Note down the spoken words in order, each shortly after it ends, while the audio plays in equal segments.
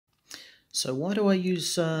So why do I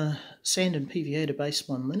use sand and PVA to base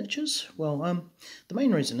my miniatures? Well, the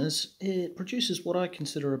main reason is it produces what I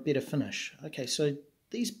consider a better finish. Okay, so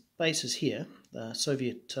these bases here, the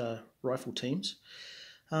Soviet rifle teams,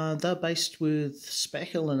 they're based with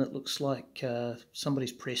spackle, and it looks like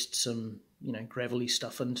somebody's pressed some, gravelly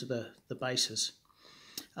stuff into the bases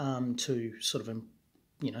to sort of,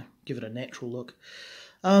 give it a natural look.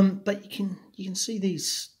 But you can see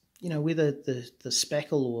these, where the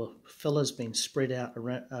spackle or filler's been spread out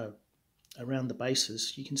around the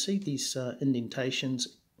bases. You can see these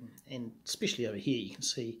indentations, and especially over here, you can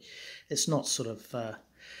see it's not sort of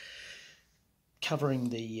covering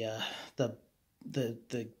the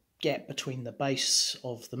gap between the base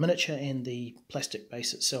of the miniature and the plastic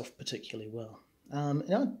base itself particularly well.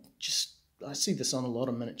 And I see this on a lot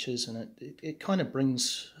of miniatures, and it kind of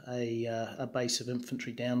brings a base of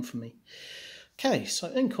infantry down for me. Okay, so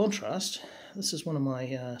in contrast, this is one of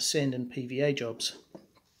my sand and PVA jobs.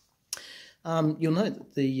 You'll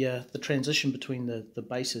note that the transition between the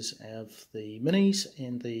bases of the minis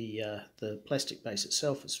and the plastic base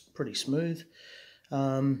itself is pretty smooth.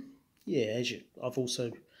 I've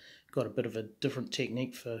also got a bit of a different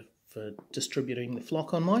technique for distributing the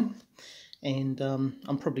flock on mine. And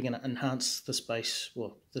I'm probably going to enhance this base,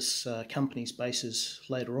 this company's bases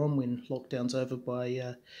later on when lockdown's over,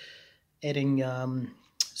 by adding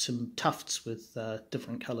some tufts with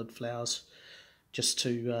different coloured flowers, just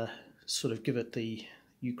to sort of give it the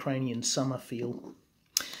Ukrainian summer feel.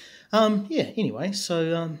 Anyway,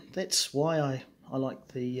 so that's why I like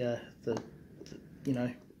the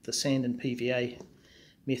sand and PVA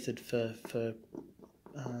method for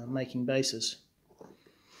making bases.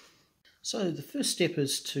 So the first step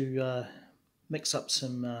is to mix up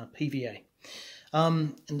some PVA.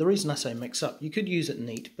 And the reason I say mix up, you could use it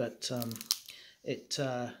neat, but it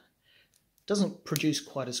doesn't produce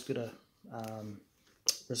quite as good a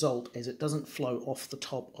result, as it doesn't flow off the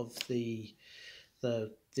top of the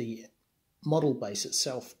model base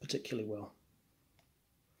itself particularly well.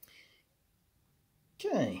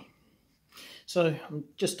 Okay, so I'm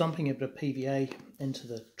just dumping a bit of PVA into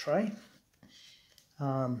the tray.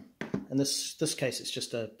 In this case, it's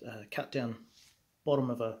just a cut down bottom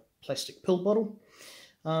of a plastic pill bottle,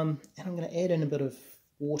 and I'm going to add in a bit of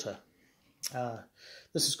water.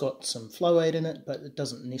 This has got some flow aid in it, but it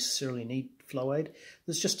doesn't necessarily need flow aid.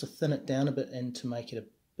 This is just to thin it down a bit and to make it a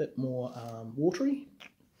bit more watery,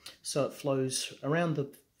 so it flows around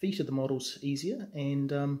the feet of the models easier,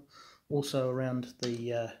 and also around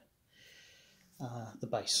the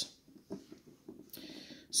base.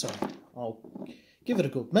 So I'll give it a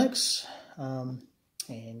good mix,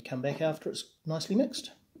 and come back after it's nicely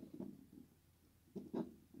mixed.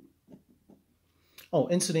 Oh,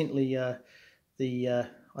 incidentally, I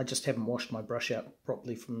just haven't washed my brush out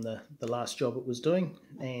properly from the last job it was doing,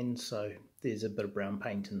 and so there's a bit of brown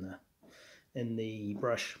paint in the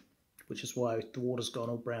brush, which is why the water's gone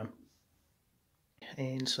all brown.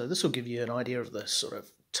 And so this will give you an idea of the sort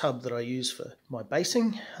of tub that I use for my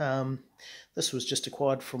basing. This was just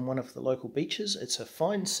acquired from one of the local beaches. It's a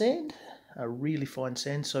fine sand, a really fine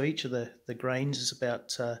sand, so each of the grains is about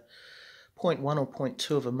 0.1 or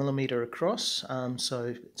 0.2 of a millimetre across, so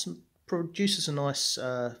it produces a nice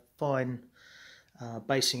fine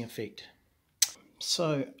basing effect.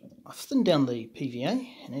 So I've thinned down the PVA,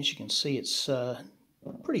 and as you can see, it's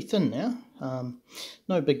pretty thin now.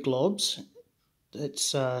 No big globs.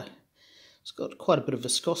 It's got quite a bit of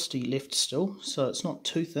viscosity left still, so it's not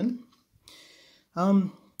too thin.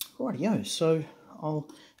 Rightio, so I'll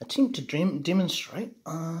attempt to demonstrate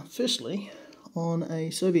firstly on a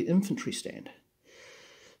Soviet infantry stand.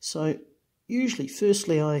 So usually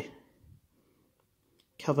firstly I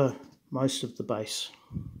cover most of the base.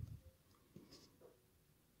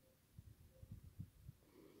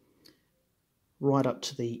 Right up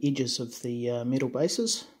to the edges of the metal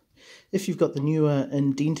bases. If you've got the newer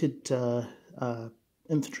indented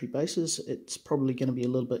infantry bases, it's probably going to be a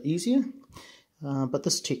little bit easier, but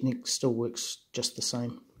this technique still works just the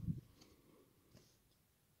same.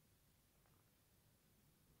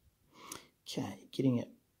 Okay, getting it.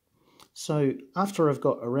 So after I've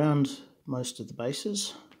got around most of the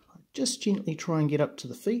bases, I just gently try and get up to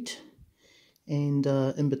the feet and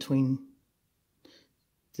in between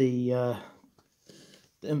the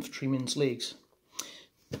infantrymen's legs.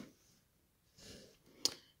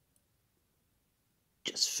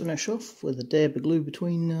 Just finish off with a dab of glue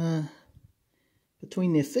between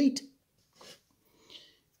their feet,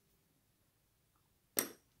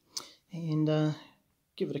 and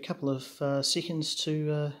give it a couple of seconds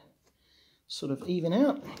to sort of even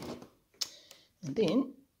out, and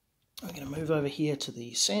then I'm going to move over here to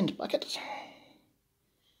the sand bucket,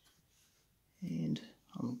 and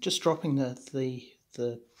I'm just dropping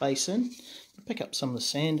the base in. Pick up some of the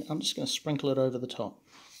sand. I'm just going to sprinkle it over the top.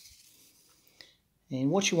 And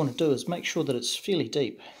what you want to do is make sure that it's fairly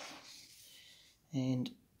deep, and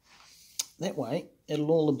that way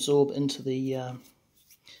it'll all absorb into the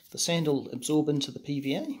sand will absorb into the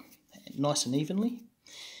PVA nice and evenly,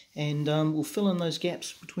 and we'll fill in those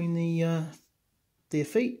gaps between their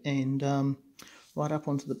feet and right up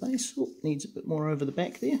onto the base. Oh, needs a bit more over the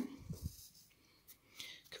back there.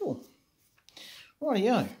 Cool.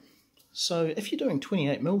 Rightio. So if you're doing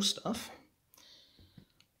 28mm stuff,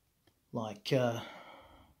 like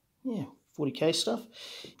 40k stuff,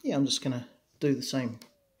 yeah, I'm just going to do the same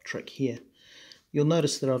trick here. You'll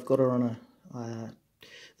notice that I've got her on a,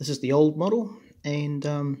 this is the old model, and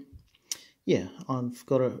yeah, I've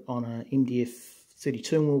got her on a MDF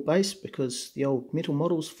 32mm base because the old metal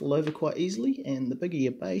models fall over quite easily, and the bigger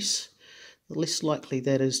your base, the less likely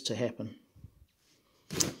that is to happen.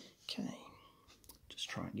 Okay, just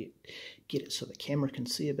try and get it so the camera can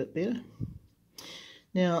see a bit better.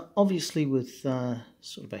 Now, obviously with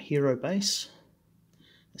sort of a hero base,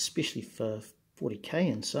 especially for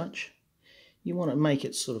 40k and such, you want to make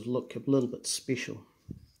it sort of look a little bit special.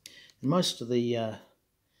 And most of the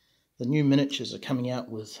new miniatures are coming out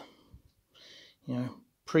with, you know,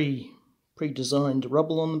 pre-designed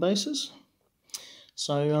rubble on the bases.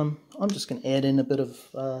 So I'm just going to add in a bit of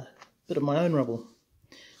my own rubble.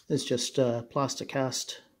 There's just plaster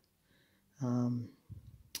cast. I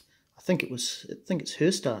think it's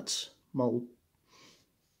Herstart's mould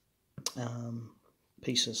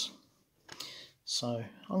pieces. So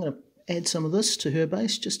I'm going to add some of this to her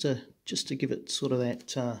base just to give it sort of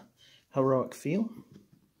that heroic feel.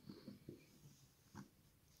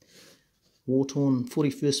 War-torn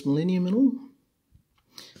 41st millennium and all.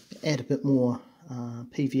 Add a bit more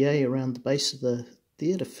PVA around the base of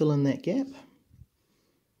there to fill in that gap.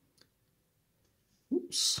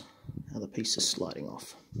 Oops, other piece is sliding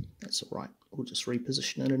off. That's alright, we'll just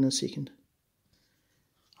reposition it in a second.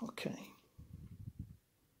 Okay.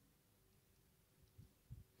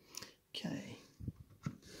 Okay.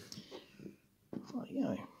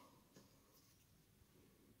 Rightio.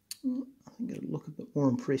 I think it'll look a bit more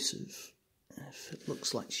impressive if it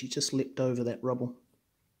looks like she just leapt over that rubble.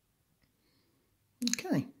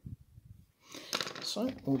 Okay. So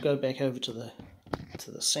we'll go back over to the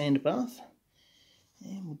sand bath,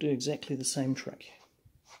 and we'll do exactly the same trick.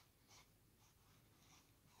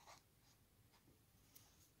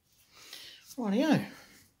 Rightio.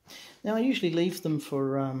 Now I usually leave them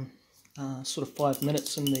for sort of 5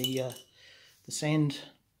 minutes in the sand,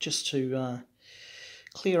 just to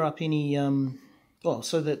clear up any, well,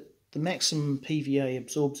 so that the maximum PVA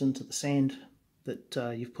absorbs into the sand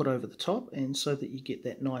that you've put over the top, and so that you get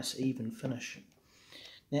that nice even finish.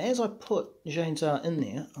 Now, as I put Jane's art in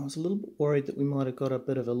there, I was a little bit worried that we might have got a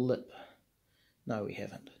bit of a lip. No, we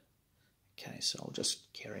haven't. Okay, so I'll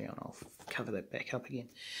just carry on. I'll cover that back up again.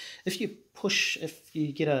 If you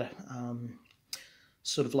get a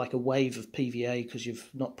sort of like a wave of PVA because you've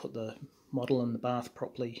not put the model in the bath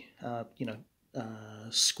properly,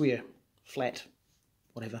 square, flat,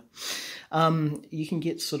 whatever, you can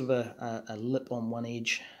get sort of a lip on one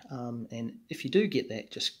edge, and if you do get that,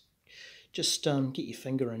 just get your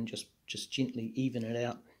finger and just gently even it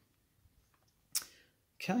out.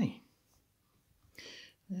 Okay,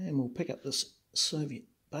 and we'll pick up this Soviet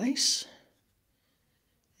base,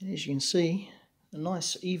 and as you can see, a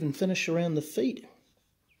nice even finish around the feet.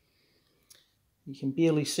 You can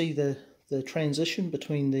barely see the transition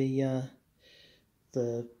between the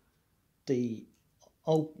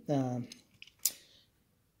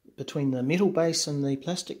metal base and the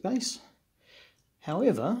plastic base.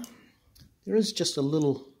 However, there is just a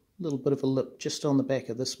little bit of a lip just on the back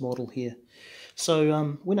of this model here.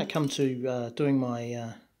 So when I come to doing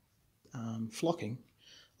my flocking,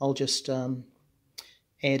 I'll just add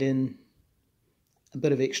in a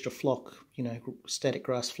bit of extra flock, static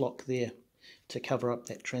grass flock there, to cover up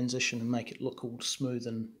that transition and make it look all smooth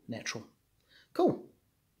and natural. Cool.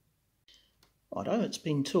 Righto, it's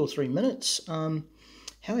been 2 or 3 minutes.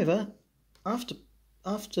 However,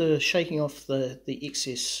 after shaking off the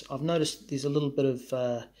excess, I've noticed there's a little bit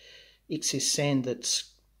of excess sand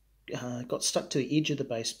that's got stuck to the edge of the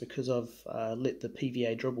base because I've let the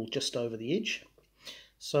PVA dribble just over the edge.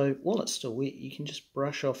 So while it's still wet, you can just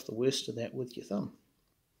brush off the worst of that with your thumb.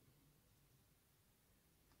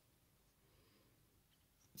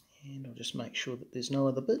 And I'll just make sure that there's no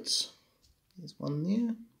other bits. There's one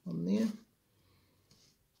there, one there.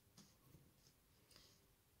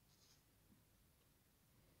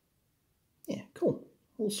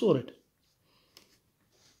 all sorted.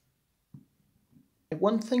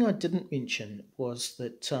 One thing I didn't mention was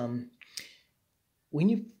that when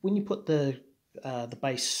you put the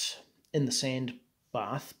base in the sand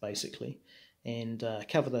bath, basically, and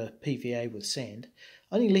cover the PVA with sand,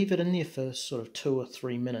 only leave it in there for sort of 2 or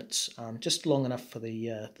 3 minutes, just long enough for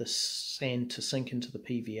the sand to sink into the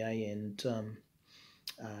PVA and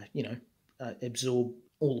absorb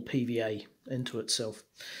all the PVA into itself.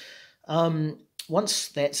 Once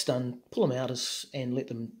that's done, pull them out and let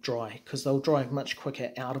them dry, because they'll dry much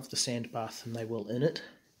quicker out of the sand bath than they will in it.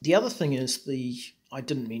 The other thing I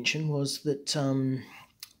didn't mention was that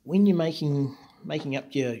when you're making up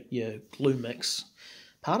your glue mix,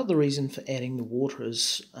 part of the reason for adding the water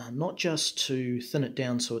is not just to thin it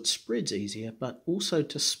down so it spreads easier, but also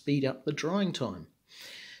to speed up the drying time.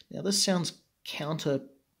 Now this sounds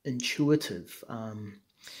counterintuitive.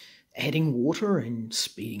 Adding water and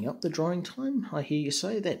speeding up the drying time, I hear you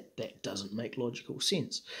say, that doesn't make logical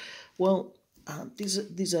sense. Well,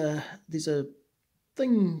 there's a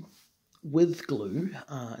thing with glue,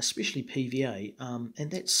 especially PVA, and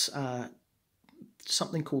that's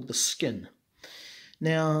something called the skin.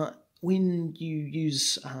 Now, when you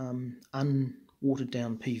use unwatered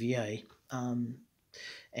down PVA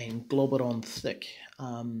and glob it on thick,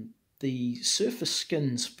 the surface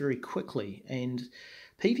skins very quickly, and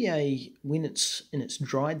PVA, when it's in its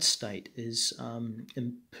dried state, is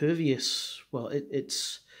impervious. Well,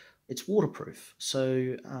 it's waterproof.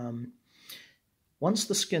 So once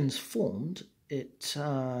the skin's formed,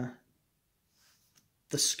 the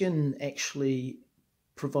skin actually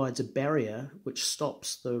provides a barrier which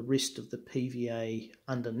stops the rest of the PVA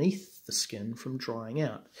underneath the skin from drying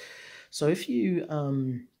out. So if you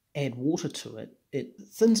add water to it, it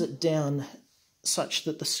thins it down such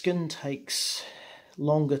that the skin takes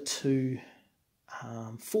longer to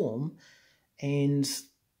form, and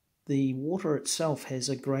the water itself has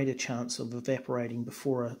a greater chance of evaporating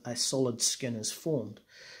before a solid skin is formed.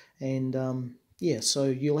 And yeah, so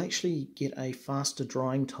you'll actually get a faster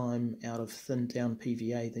drying time out of thinned down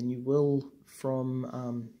PVA than you will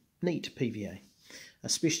from neat PVA,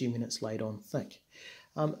 especially when it's laid on thick.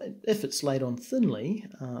 If it's laid on thinly,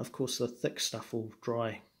 of course the thick stuff will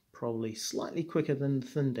dry probably slightly quicker than the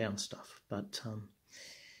thinned down stuff, but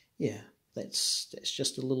yeah, that's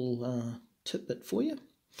just a little tidbit for you.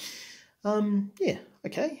 Yeah,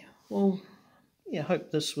 okay, well, yeah, I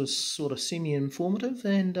hope this was sort of semi-informative,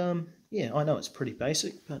 and yeah, I know it's pretty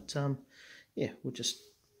basic, but yeah, we'll just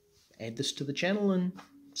add this to the channel and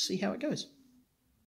see how it goes.